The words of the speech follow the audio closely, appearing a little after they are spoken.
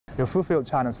You fulfilled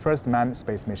China's first manned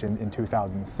space mission in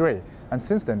 2003, and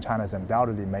since then China has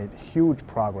undoubtedly made huge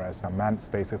progress on manned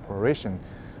space exploration.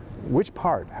 Which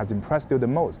part has impressed you the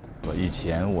most? 以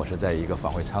前我是在一个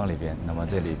返回舱里边，那么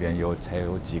这里边才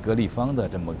有几个立方的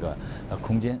这么个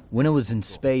空间。When I was in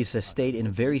space, I stayed in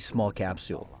a very small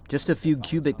capsule, just a few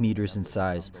cubic meters in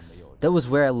size. That was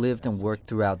where I lived and worked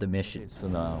throughout the mission. 次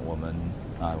呢，我们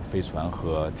飞船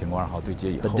和天宫2号对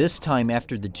接以后。But this time,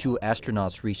 after the 2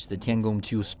 astronauts reach the Tiangong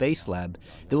 2 space lab,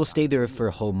 they will stay there for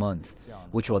a whole month,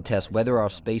 which will test whether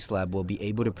our space lab will be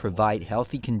able to provide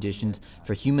healthy conditions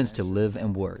for humans to live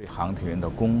and work. 对航天员的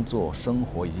工作、生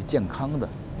活以及健康的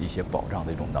一些保障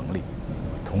的一种能力。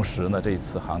同时呢，这一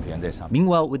次航天员在上。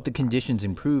Meanwhile, with the conditions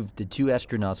improved, the 2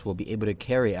 astronauts will be able to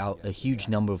carry out a huge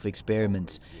number of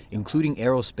experiments, including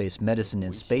aerospace medicine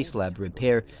and space lab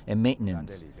repair and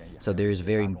maintenance. So there is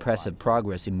very impressive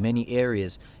progress in many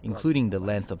areas, including the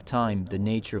length of time, the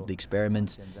nature of the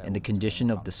experiments, and the condition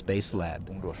of the space lab.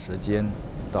 工作时间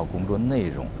到工作内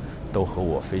容，都和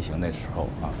我飞行那时候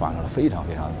发生了非常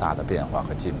大的变化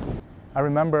和进步。I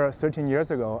remember 13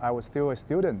 years ago, I was still a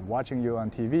student watching you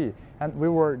on TV, and we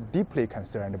were deeply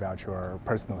concerned about your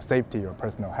personal safety, your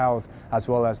personal health, as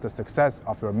well as the success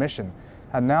of your mission.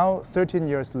 And now, 13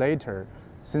 years later,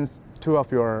 since 2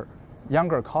 of your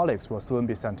younger colleagues will soon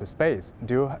be sent to space,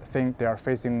 do you think they are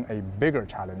facing a bigger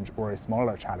challenge or a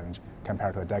smaller challenge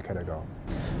compared to a decade ago?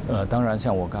 当然，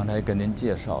像我刚才跟您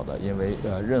介绍的，因为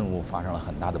任务发生了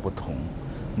很大的不同。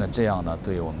 那这样呢，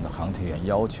对我们的航天员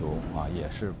要求也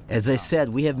是。As I said,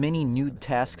 we have many new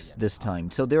tasks this time,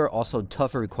 so there are also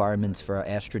tougher requirements for our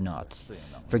astronauts.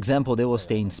 For example, they will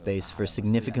stay in space for a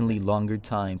significantly longer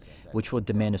time, which will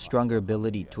demand a stronger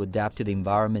ability to adapt to the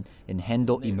environment and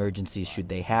handle emergencies should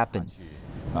they happen.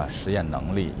 实验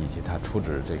能力以及他处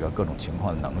置这个各种情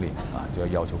况的能力就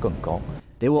要求更高。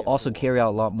 They will also carry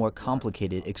out a lot more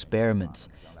complicated experiments,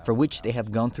 for which they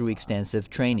have gone through extensive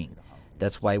training.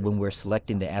 That's why when we're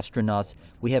selecting the astronauts,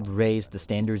 we have raised the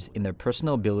standards in their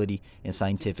personal ability and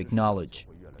scientific knowledge.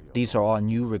 These are all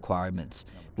new requirements,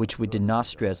 which we did not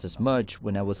stress as much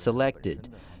when I was selected,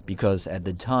 because at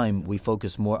the time we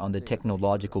focused more on the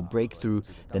technological breakthrough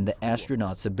than the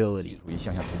astronauts' ability. 一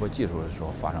项突破技术的时候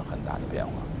发生很大的变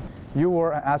化。 You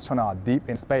were an astronaut deep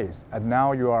in space, and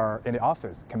now you are in the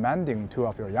office commanding 2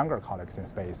 of your younger colleagues in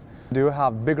space. Do you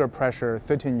have bigger pressure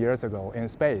 13 years ago in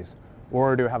space?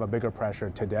 Or do you have a bigger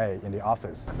pressure today in the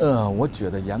office? 我觉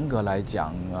得严格来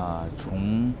讲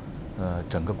从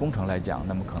整个工程来讲，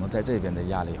那么可能在这边的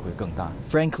压力会更大。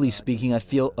 Frankly speaking, I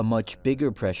feel a much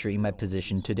bigger pressure in my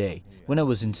position today. When I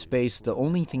was in space, the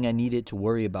only thing I needed to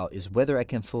worry about is whether I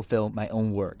can fulfill my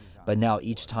own work. But now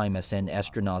each time I send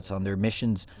astronauts on their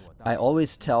missions, I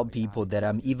always tell people that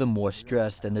I'm even more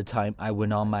stressed than the time I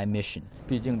went on my mission.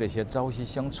 毕竟这些朝夕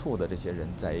相处的这些人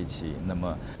在一起，那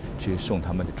么去送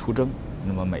他们出征，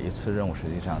那么每一次任务实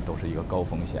际上都是一个高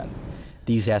风险的。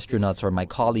 These astronauts are my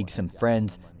colleagues and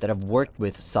friends that I've worked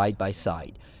with side by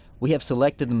side. We have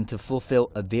selected them to fulfill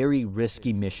a very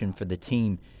risky mission for the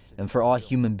team and for all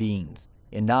human beings.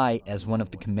 And I, as one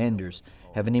of the commanders,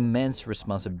 have an immense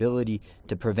responsibility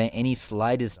to prevent any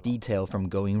slightest detail from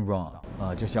going wrong.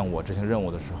 就像我执行任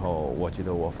务的时候，我记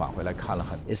得我返回来看了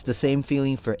很。 It's the same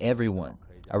feeling for everyone.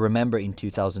 I remember in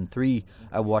 2003,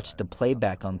 I watched the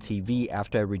playback on TV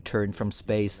after I returned from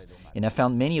space, and I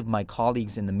found many of my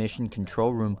colleagues in the mission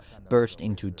control room burst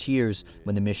into tears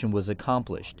when the mission was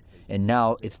accomplished. And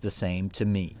now it's the same to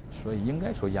me. 所以应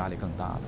该说压力更大了。